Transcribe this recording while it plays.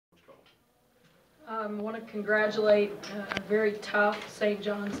I want to congratulate a very tough St.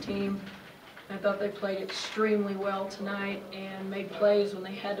 John's team. I thought they played extremely well tonight and made plays when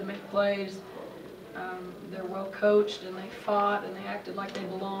they had to make plays. They're well coached and they fought and they acted like they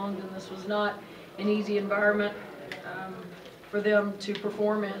belonged, and this was not an easy environment for them to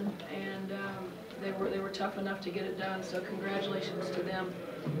perform in, and they were tough enough to get it done, so congratulations to them.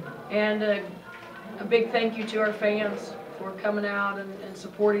 And a big thank you to our fans for coming out and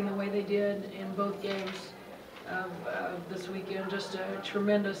supporting the way they did in both games of this weekend. Just a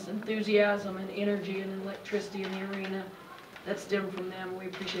tremendous enthusiasm and energy and electricity in the arena that stemmed from them. We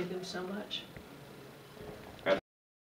appreciate them so much.